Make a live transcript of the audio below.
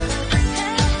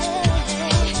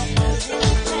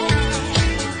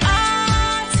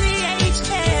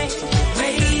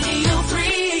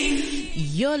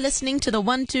listening to the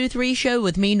 123 show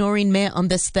with me, Noreen Mir, on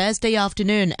this Thursday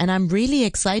afternoon, and I'm really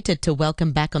excited to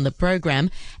welcome back on the program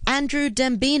Andrew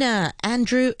Dembina.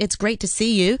 Andrew, it's great to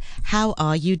see you. How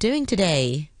are you doing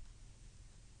today?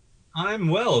 I'm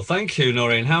well, thank you,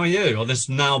 Noreen. How are you on this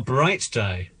now bright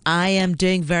day? I am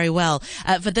doing very well.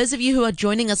 For those of you who are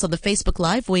joining us on the Facebook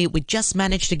Live, we just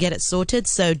managed to get it sorted,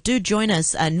 so do join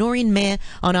us, Noreen Mir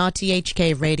on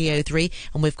RTHK Radio 3,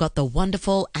 and we've got the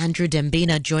wonderful Andrew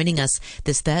Dembina joining us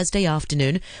this Thursday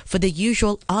afternoon for the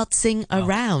usual Art Sing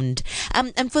Around.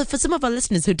 And for some of our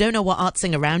listeners who don't know what Art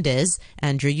Sing Around is,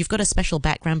 Andrew, you've got a special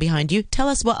background behind you. Tell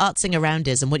us what Art Sing Around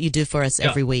is and what you do for us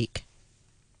every week.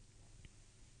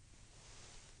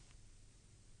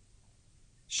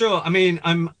 Sure. I mean,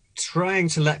 I'm trying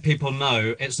to let people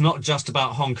know it's not just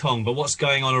about Hong Kong, but what's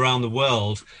going on around the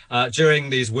world during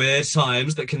these weird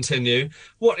times that continue.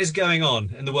 What is going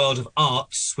on in the world of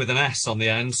arts with an S on the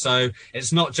end? So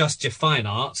it's not just your fine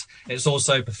art. It's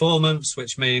also performance,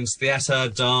 which means theatre,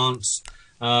 dance,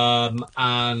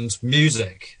 and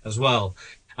music as well.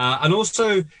 And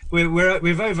also,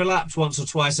 we've overlapped once or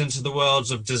twice into the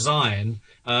worlds of design,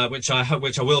 which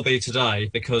I will be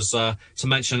today, because to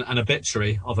mention an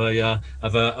obituary of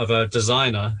a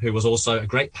designer who was also a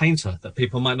great painter that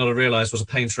people might not have realised was a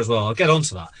painter as well. I'll get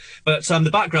onto that. But the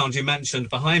background you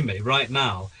mentioned behind me right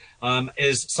now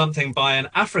is something by an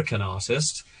African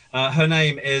artist. Her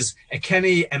name is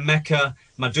Ekene Emeka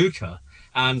Maduka,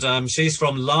 and she's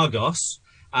from Lagos.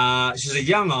 She's a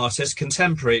young artist,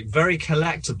 contemporary, very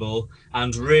collectible,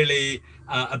 and really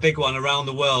a big one around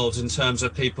the world in terms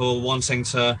of people wanting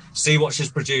to see what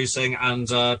she's producing and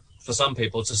for some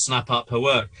people to snap up her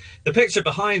work. The picture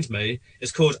behind me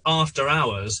is called After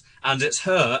Hours, and it's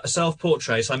her, a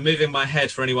self-portrait. I'm moving my head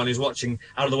for anyone who's watching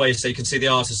out of the way so you can see the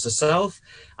artist herself,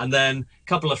 and then a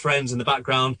couple of friends in the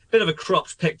background, bit of a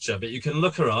cropped picture, but you can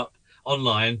look her up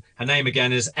online. Her name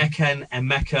again is Ekene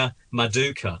Emeka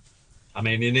Maduka. I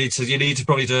mean, you need to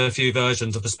probably do a few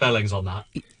versions of the spellings on that,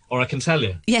 or I can tell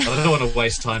you. Yeah. But I don't want to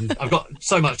waste time. I've got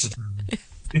so much to tell.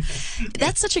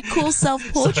 That's such a cool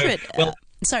self-portrait.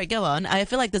 Sorry, go on. I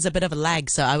feel like there's a bit of a lag,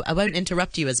 so I won't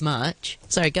interrupt you as much.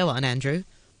 Sorry, go on, Andrew.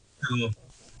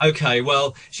 Okay,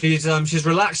 well, she's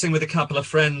relaxing with a couple of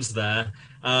friends there,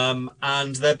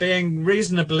 and they're being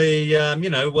reasonably,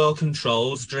 well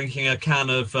controlled, drinking a can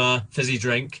of fizzy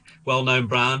drink, well-known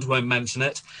brand, won't mention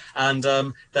it, and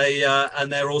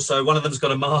they're also, one of them's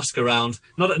got a mask around,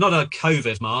 not a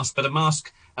COVID mask, but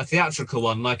a theatrical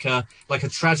one, like a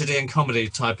tragedy and comedy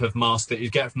type of mask that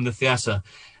you'd get from the theatre,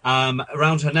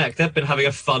 around her neck. They've been having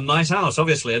a fun night out,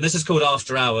 obviously, and this is called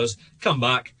After Hours. Come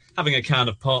back, having a can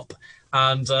of pop.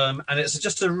 And it's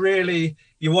just a really,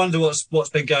 you wonder what's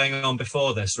been going on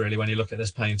before this, really, when you look at this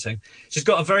painting. She's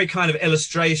got a very kind of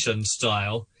illustration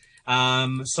style.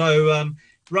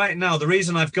 Right now, the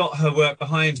reason I've got her work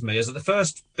behind me is that the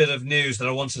first bit of news that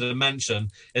I wanted to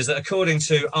mention is that according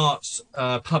to art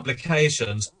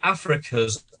publications,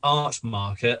 Africa's art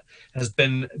market has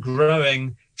been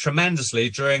growing tremendously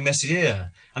during this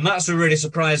year. And that's a really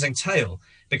surprising tale,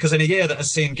 because in a year that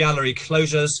has seen gallery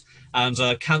closures and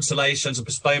cancellations and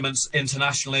postponements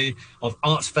internationally of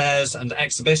art fairs and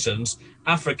exhibitions,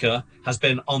 Africa has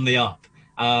been on the up.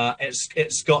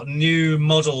 It's got new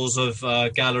models of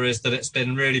galleries that it's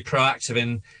been really proactive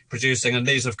in producing, and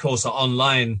these, of course, are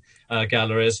online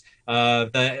galleries.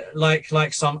 They're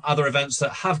like some other events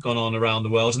that have gone on around the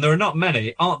world, and there are not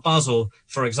many. Art Basel,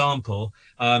 for example,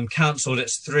 cancelled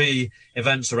its 3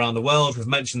 events around the world. We've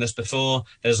mentioned this before.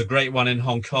 There's a great one in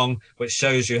Hong Kong, which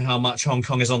shows you how much Hong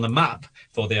Kong is on the map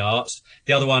for the arts.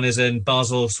 The other one is in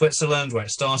Basel, Switzerland, where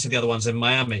it started. The other one's in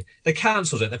Miami. They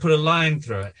cancelled it. They put a line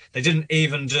through it. They didn't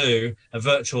even do a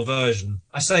virtual version.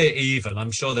 I say even.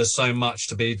 I'm sure there's so much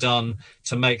to be done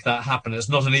to make that happen. It's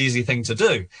not an easy thing to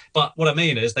do. But what I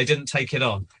mean is they didn't take it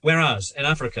on. Whereas in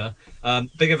Africa,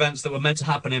 big events that were meant to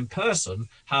happen in person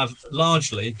have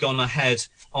largely gone ahead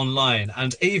online,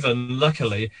 and even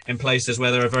luckily in places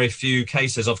where there are very few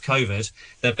cases of COVID,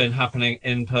 they've been happening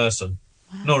in person.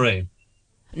 Wow. Noreen,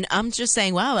 I'm just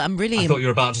saying, wow, I thought you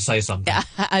were about to say something. Yeah,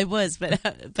 I was,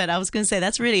 but I was going to say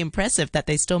that's really impressive that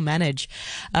they still manage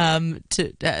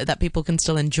that people can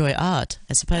still enjoy art.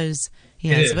 I suppose,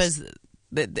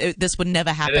 this would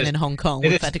never happen in Hong Kong.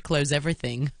 We've had to close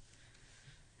everything.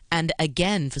 And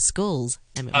again, for schools.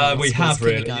 We have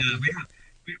really. Yeah,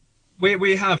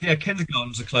 we have. Yeah,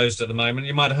 kindergartens are closed at the moment.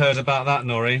 You might have heard about that,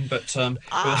 Noreen, but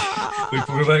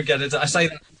we won't get into. I say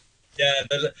that. Yeah,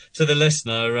 to the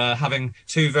listener, having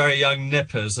 2 very young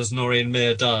nippers, as Noreen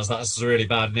Mir does, that's really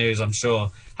bad news, I'm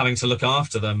sure, having to look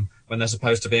after them when they're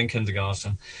supposed to be in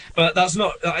kindergarten. But that's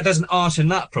not, there's an art in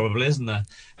that probably, isn't there?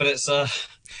 But it's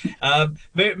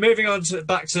Moving on to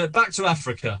back to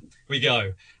Africa we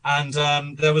go, and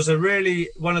there was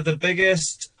one of the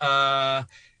biggest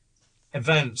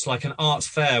events, like an art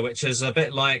fair, which is a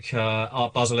bit like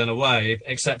Art Basel in a way,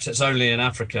 except it's only in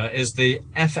Africa, is the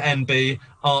FNB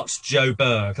Art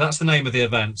Joburg. That's the name of the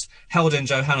event, held in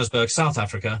Johannesburg, South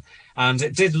Africa. And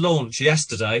it did launch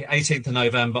yesterday, 18th of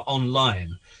November,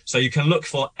 online. So you can look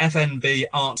for FNB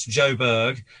Art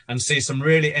Joburg and see some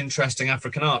really interesting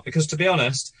African art, because to be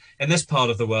honest, in this part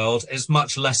of the world, it's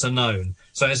much lesser known.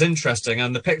 So it's interesting.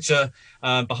 And the picture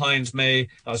behind me,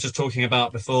 I was just talking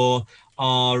about before,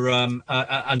 are and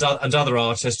other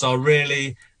artists are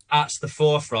really at the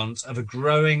forefront of a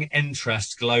growing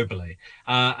interest globally,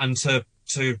 and to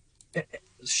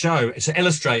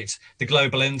illustrate the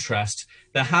global interest,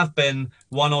 there have been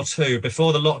one or two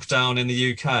before the lockdown in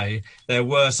the UK. There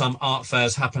were some art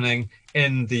fairs happening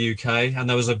in the UK, and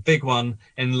there was a big one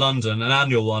in London, an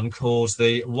annual one called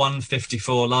the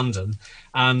 154 London,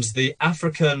 and the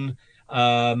African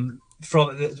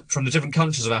from the different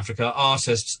countries of Africa,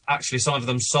 artists, actually some of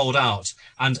them sold out.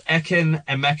 And Ekin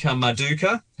Emeka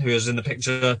Maduka, who is in the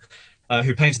picture,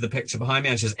 who painted the picture behind me,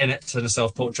 and she's in it in a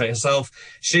self-portrait herself,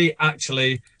 she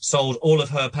actually sold all of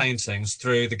her paintings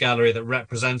through the gallery that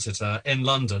represented her in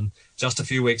London just a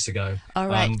few weeks ago. All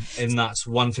right. In that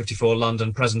 154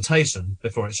 London presentation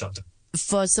before it shut down.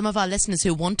 For some of our listeners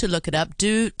who want to look it up,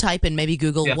 do type in, maybe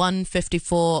Google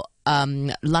 154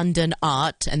 London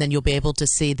art, and then you'll be able to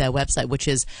see their website, which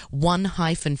is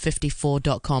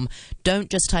 1-54.com. Don't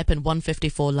just type in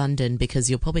 154 London, because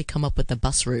you'll probably come up with the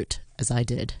bus route, as I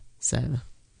did. So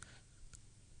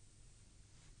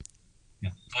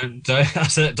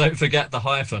don't forget the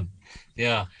hyphen.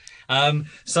 Yeah.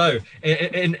 So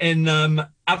in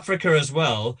Africa as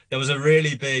well, there was a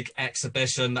really big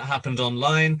exhibition that happened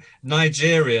online,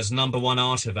 Nigeria's #1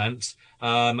 art event,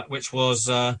 which was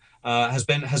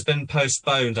has been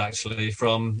postponed actually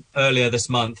from earlier this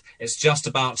month. It's just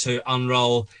about to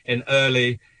unroll in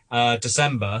early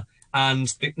December.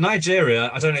 And Nigeria,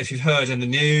 I don't know if you've heard in the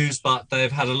news, but they've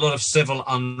had a lot of civil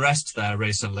unrest there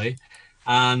recently.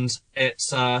 And it's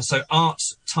so Art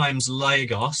Times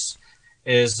Lagos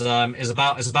is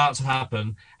about to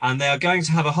happen, and they are going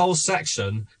to have a whole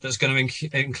section that's going to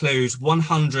include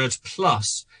 100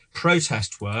 plus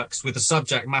protest works with the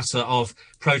subject matter of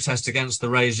protest against the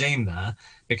regime there,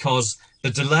 because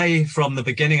the delay from the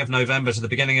beginning of November to the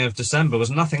beginning of December was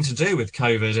nothing to do with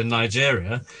COVID in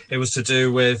Nigeria. It was to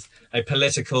do with a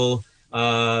political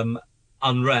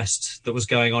unrest that was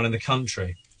going on in the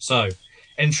country. So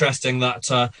interesting that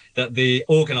that the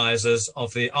organisers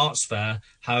of the arts fair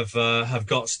have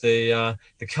got the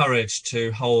courage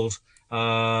to hold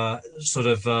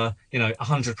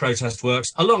 100 protest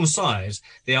works alongside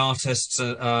the artists'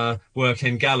 work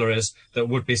in galleries that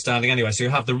would be standing anyway. So you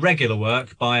have the regular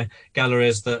work by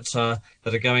galleries that are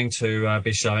going to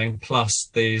be showing, plus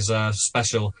these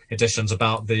special editions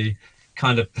about the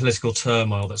kind of political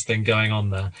turmoil that's been going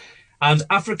on there. And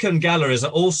African galleries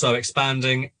are also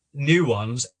expanding new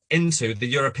ones into the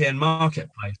European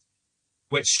marketplace,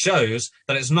 which shows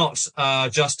that it's not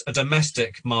just a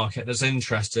domestic market that's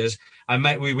interested.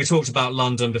 We talked about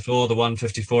London before, the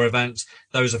 154 event.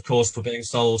 Those, of course, were being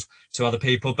sold to other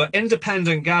people. But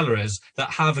independent galleries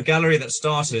that have a gallery that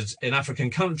started in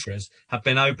African countries have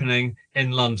been opening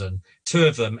in London. 2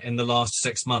 of them in the last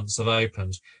 6 months have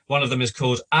opened. One of them is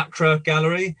called Accra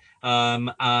Gallery,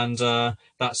 and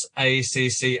that's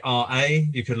ACCRA.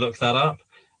 You could look that up.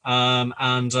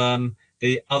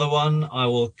 The other one, I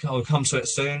will come to it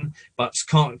soon, but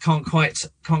can't quite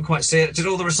see it. Did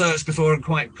all the research before and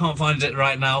can't find it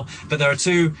right now. But there are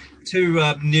two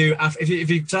new. If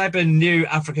you type in new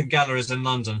African galleries in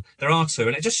London, there are 2,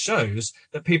 and it just shows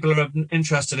that people are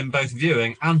interested in both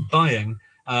viewing and buying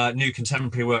new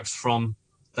contemporary works from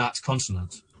that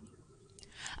continent.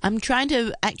 I'm trying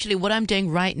to what I'm doing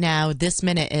right now, this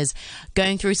minute, is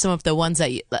going through some of the ones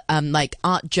that, like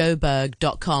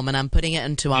artjoburg.com, and I'm putting it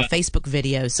into our Facebook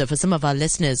video. So for some of our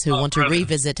listeners who want to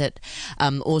revisit it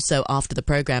also after the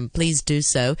program, please do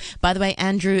so. By the way,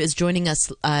 Andrew is joining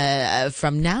us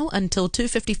from now until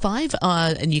 2:55,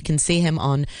 and you can see him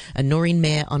on Noreen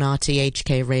Mayer on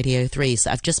RTHK Radio 3.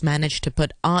 So I've just managed to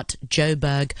put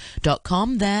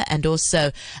artjoburg.com there, and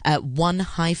also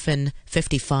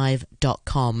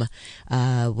 1-55.com.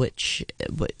 Which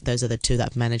those are the 2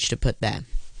 that I've managed to put there.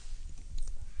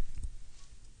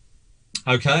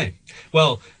 Okay,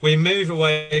 well, we move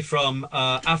away from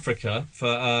Africa for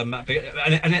and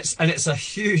it's a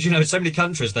huge, so many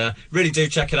countries there. Really do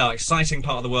check it out. Exciting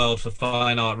part of the world for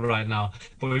fine art right now.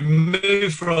 But we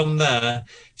move from there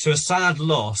to a sad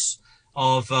loss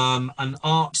of an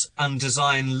art and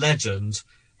design legend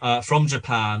from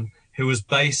Japan who was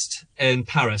based in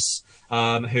Paris,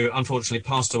 who unfortunately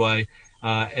passed away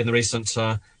in the recent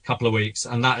couple of weeks,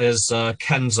 and that is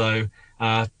Kenzo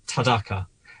Tadaka.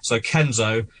 So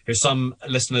Kenzo, who some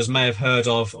listeners may have heard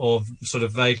of or sort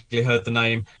of vaguely heard the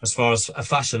name as far as a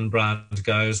fashion brand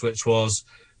goes, which was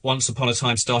once upon a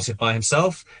time started by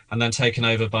himself and then taken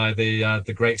over by the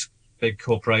great big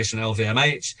corporation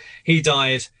LVMH. He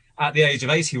died at the age of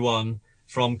 81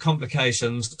 from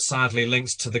complications sadly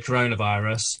linked to the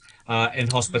coronavirus in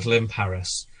hospital in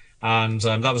Paris. And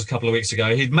that was a couple of weeks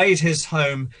ago. He'd made his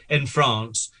home in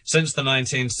France since the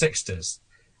 1960s.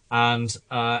 And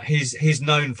he's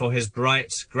known for his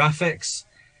bright graphics,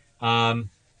 and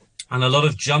a lot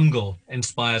of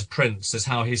jungle-inspired prints is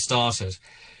how he started.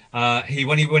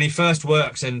 When he first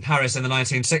worked in Paris in the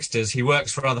 1960s, he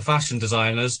worked for other fashion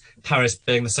designers, Paris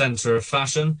being the centre of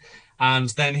fashion,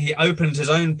 and then he opened his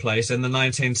own place in the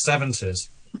 1970s.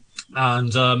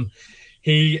 And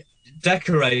he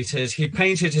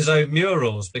painted his own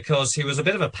murals because he was a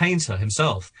bit of a painter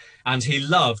himself, and he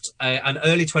loved an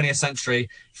early 20th century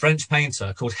French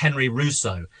painter called Henri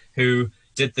Rousseau, who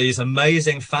did these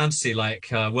amazing fantasy-like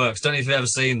works. Don't know if you've ever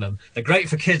seen them. They're great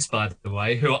for kids, by the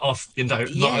way, who are off, not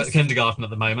at kindergarten at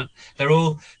the moment. They're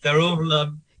all.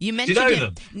 You mentioned do you know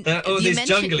them? They're all these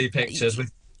jungly pictures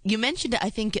with. You mentioned it. I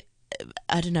think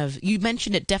I don't know. You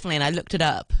mentioned it definitely, and I looked it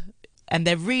up, and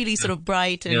they're really sort of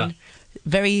bright and.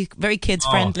 Very, very kids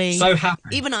friendly. So happy.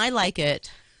 Even I like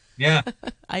it. Yeah,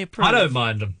 I approve. I don't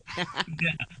mind them. Yeah.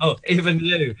 Oh, even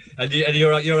you, and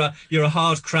you're a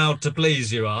hard crowd to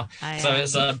please. You are.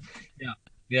 It's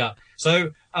yeah.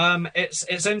 So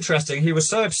it's interesting. He was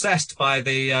so obsessed by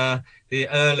the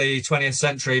early 20th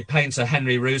century painter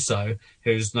Henri Rousseau,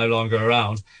 who's no longer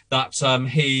around, that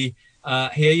he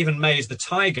even made the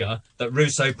tiger that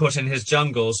Rousseau put in his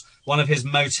jungles one of his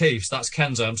motifs. That's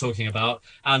Kenzo I'm talking about.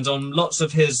 And on lots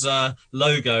of his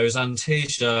logos and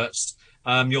T-shirts,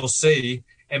 you'll see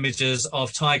images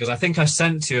of tigers. I think I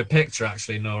sent you a picture,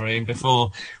 actually, Noreen,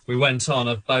 before we went on,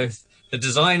 of both the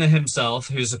designer himself,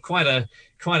 who's quite a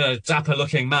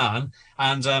dapper-looking man,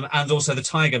 and also the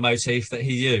tiger motif that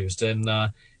he used in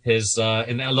a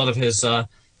lot of his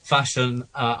fashion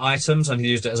items, and he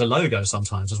used it as a logo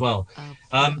sometimes as well.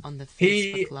 On the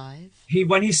Facebook Live.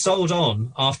 When he sold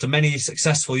on after many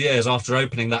successful years after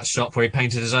opening that shop where he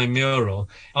painted his own mural,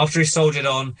 after he sold it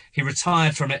on, he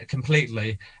retired from it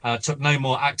completely, took no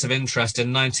more active interest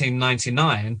in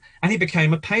 1999, and he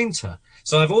became a painter.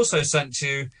 So I've also sent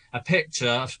you a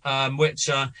picture which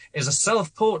is a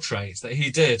self-portrait that he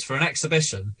did for an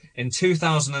exhibition in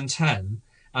 2010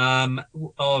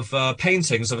 of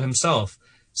paintings of himself.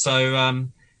 So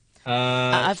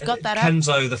I've got that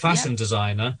Kenzo, the fashion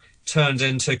designer, turned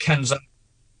into Kenzo.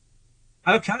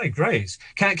 Okay, great.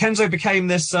 Kenzo became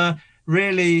this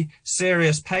really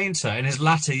serious painter in his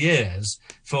latter years.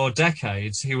 For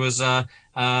decades, he was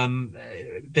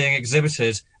being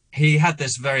exhibited. He had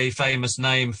this very famous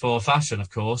name for fashion, of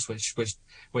course,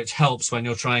 which helps when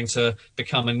you're trying to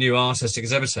become a new artist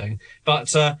exhibiting.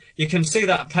 But you can see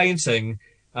that painting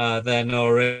there,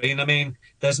 Noreen. I mean,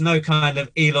 there's no kind of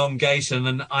elongation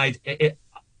and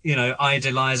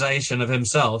idealization of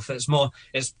himself.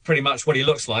 It's pretty much what he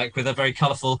looks like, with a very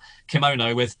colourful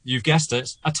kimono with, you've guessed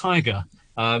it, a tiger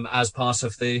as part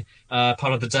of the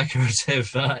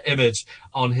decorative image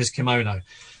on his kimono.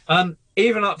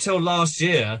 Even up till last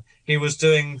year, he was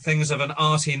doing things of an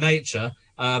arty nature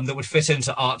that would fit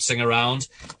into Art Sing Around.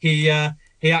 He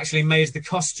actually made the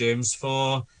costumes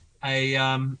for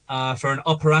an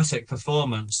operatic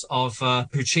performance of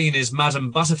Puccini's Madame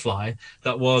Butterfly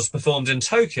that was performed in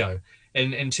Tokyo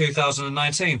in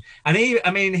 2019. And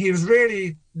he was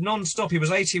really non-stop. He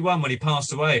was 81 when he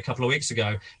passed away a couple of weeks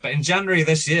ago. But in January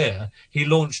this year, he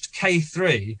launched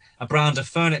K3, a brand of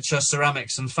furniture,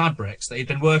 ceramics and fabrics that he'd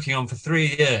been working on for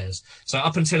 3 years. So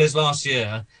up until his last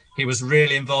year, he was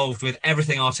really involved with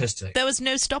everything artistic. There was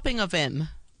no stopping of him.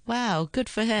 Wow, good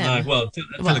for him. No, until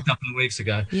a couple of weeks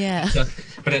ago. Yeah. So,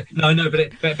 but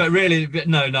really,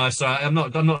 sorry, I'm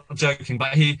not joking.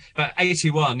 But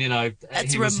 81,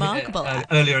 that's he remarkable. Was,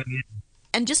 earlier in the year.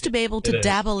 And just to be able to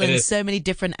dabble in so many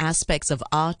different aspects of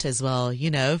art as well,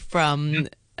 from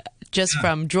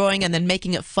drawing and then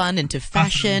making it fun, into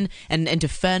fashion and into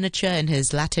furniture in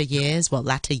his latter year.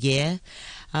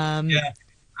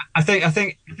 I think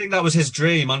that was his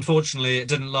dream. Unfortunately, it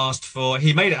didn't last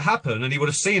he made it happen, and he would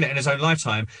have seen it in his own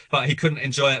lifetime, but he couldn't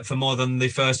enjoy it for more than the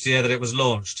first year that it was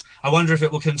launched. I wonder if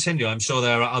it will continue. I'm sure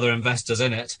there are other investors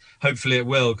in it. Hopefully it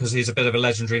will, because he's a bit of a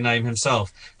legendary name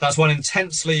himself. That's one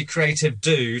intensely creative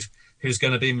dude who's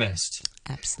going to be missed.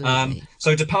 Absolutely.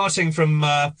 So departing from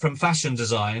fashion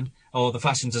design or the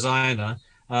fashion designer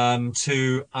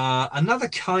to another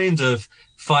kind of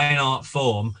fine art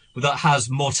form that has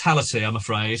mortality, I'm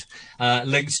afraid,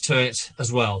 linked to it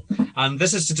as well. And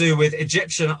this is to do with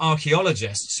Egyptian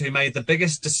archaeologists who made the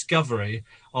biggest discovery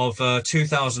of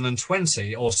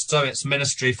 2020, or so its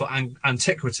Ministry for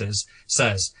Antiquities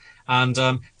says.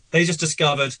 And they just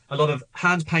discovered a lot of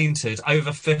hand-painted,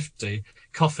 over 50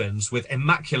 coffins with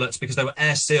immaculate, because they were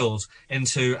air sealed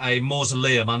into a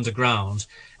mausoleum underground,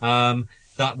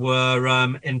 that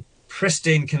were in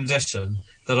pristine condition,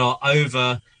 that are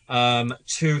over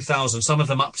 2,000, some of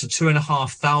them up to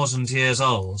 2,500 years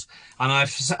old. And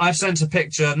I've sent a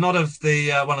picture, not of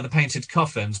the one of the painted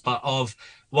coffins, but of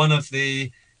one of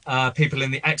the people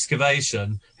in the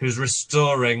excavation who's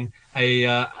restoring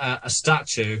a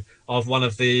statue of one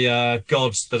of the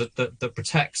gods that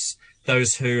protects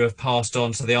those who have passed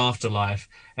on to the afterlife.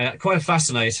 Quite a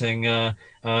fascinating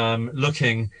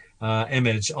looking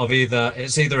image of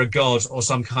either a god or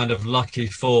some kind of lucky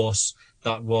force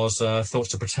that was thought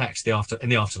to protect in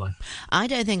the afterlife. I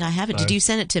don't think I have it. So, did you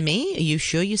send it to me? Are you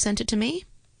sure you sent it to me?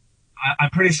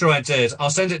 I'm pretty sure I did. I'll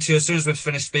send it to you as soon as we've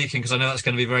finished speaking, because I know that's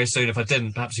going to be very soon. If I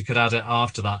didn't, perhaps you could add it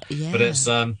after that. Yeah. But it's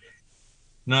no,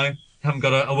 haven't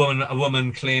got a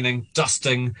woman cleaning,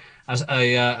 dusting as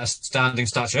a standing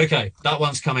statue. Okay, that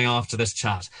one's coming after this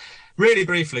chat. Really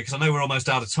briefly, because I know we're almost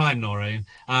out of time, Noreen.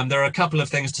 There are a couple of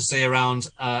things to see around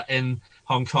in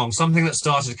Hong Kong. Something that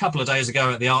started a couple of days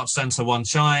ago at the Arts Centre Wan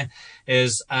Chai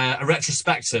is a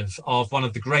retrospective of one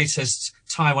of the greatest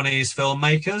Taiwanese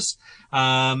filmmakers.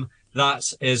 That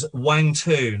is Wang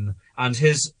Tun, and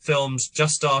his films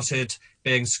just started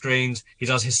being screened. He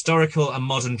does historical and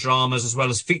modern dramas as well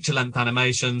as feature-length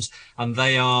animations, and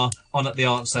they are on at the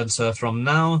Arts Centre from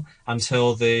now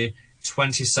until the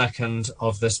 22nd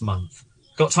of this month.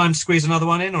 Got time to squeeze another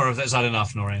one in, or is that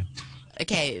enough, Noreen?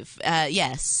 Okay,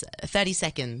 yes, 30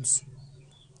 seconds.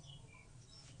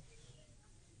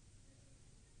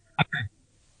 Okay.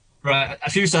 Right, a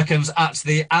few seconds at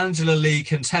the Angela Lee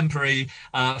Contemporary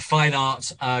Fine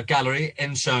Art Gallery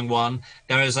in Sheung Wan.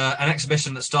 There is an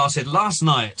exhibition that started last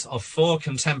night of 4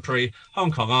 contemporary Hong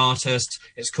Kong artists.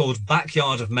 It's called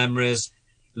Backyard of Memories.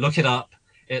 Look it up.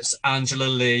 It's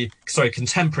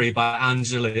Contemporary by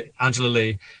Angela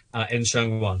Lee in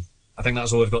Sheung Wan. I think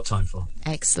that's all we've got time for.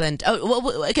 Excellent.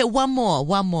 Oh, okay, one more.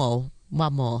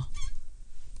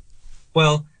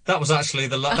 Well, that was actually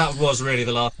that was really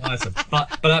the last item.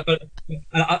 But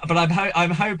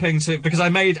I'm hoping to, because I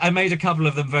made a couple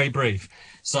of them very brief.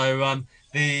 So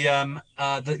the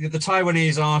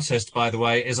Taiwanese artist, by the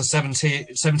way, is a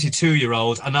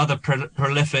 72-year-old, another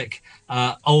prolific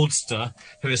oldster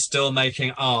who is still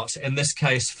making art. In this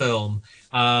case, film.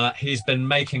 He's been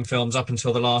making films up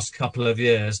until the last couple of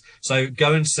years. So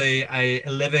go and see a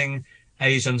living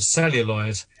Asian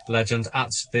celluloid legend at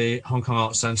the Hong Kong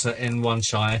Arts Centre in Wan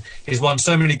Chai. He's won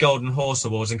so many Golden Horse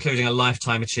Awards, including a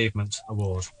Lifetime Achievement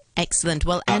Award. Excellent.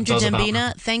 Well, Andrew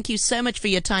Dembina, thank you so much for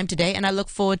your time today, and I look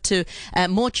forward to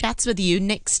more chats with you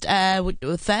next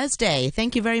Thursday.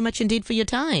 Thank you very much indeed for your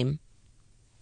time.